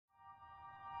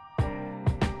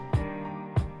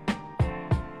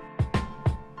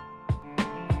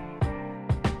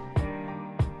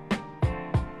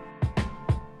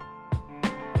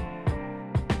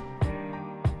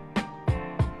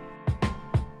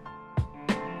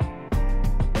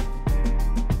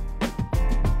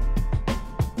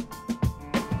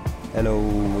Hello,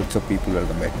 what's up people,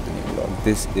 welcome back to the new vlog.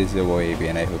 This is your boy AP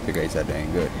and I hope you guys are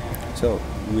doing good. So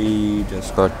we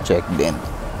just got checked in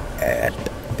at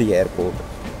the airport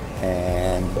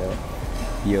and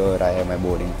here I have my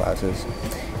boarding passes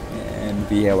and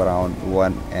we have around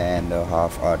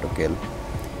 1.5 hours to kill,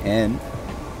 and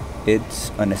it's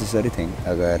a necessary thing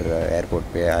अगर airport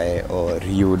पे आए और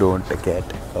you don't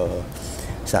get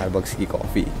Starbucks की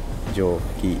coffee जो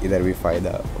कि इधर भी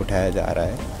फ़ायदा उठाया जा रहा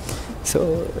है. So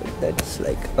that's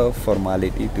like a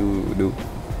formality to do.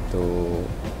 तो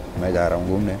मैं जा रहा हूँ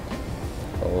घूमने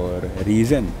और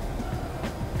रीज़न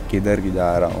किधर की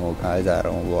जा रहा हूँ, कहाँ जा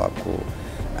रहा हूँ, वो आपको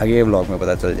आगे व्लॉग में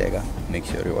पता चल जाएगा. Make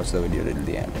sure you watch the video till the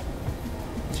end.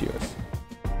 Cheers.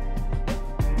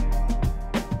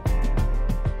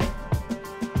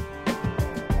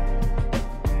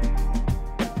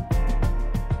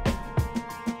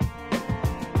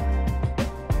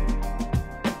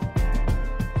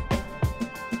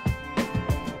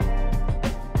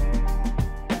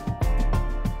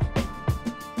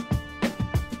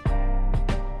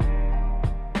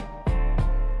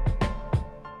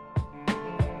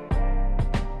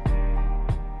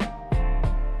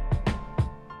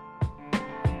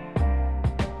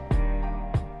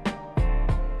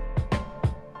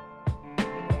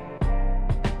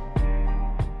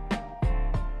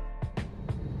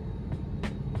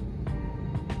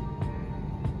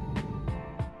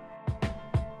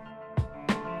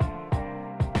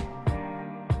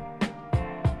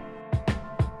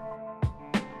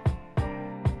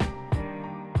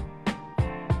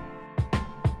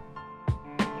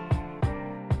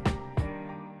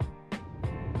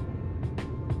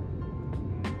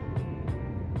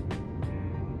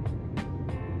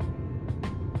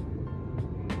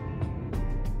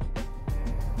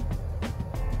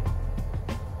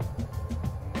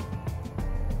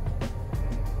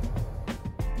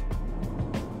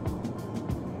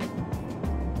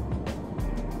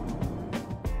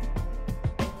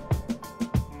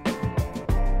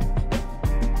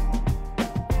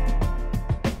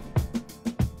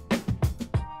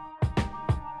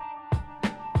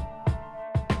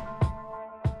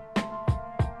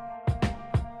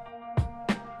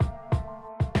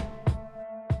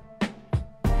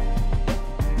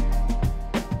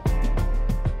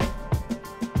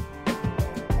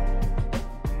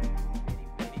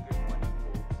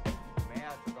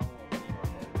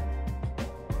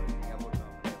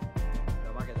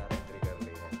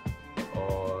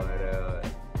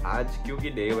 आज क्योंकि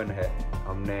डे 1 है,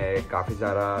 हमने काफ़ी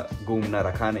सारा घूमना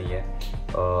रखा नहीं है.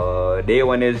 डे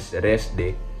 1 इज़ रेस्ट डे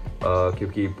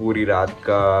क्योंकि पूरी रात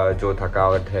का जो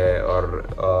थकावट है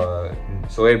और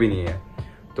सोए भी नहीं है,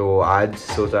 तो आज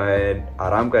सोचा है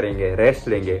आराम करेंगे, रेस्ट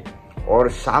लेंगे और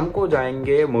शाम को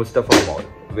जाएंगे Mustafa mall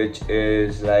which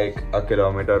is like 1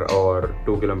 kilometre और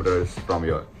 2 kilometres from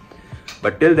your.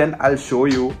 But till then I will show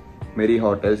you मेरी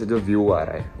होटल से जो व्यू आ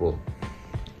रहा है वो.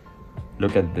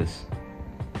 Look at this.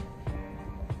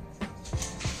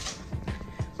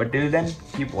 But till then,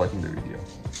 keep watching the video.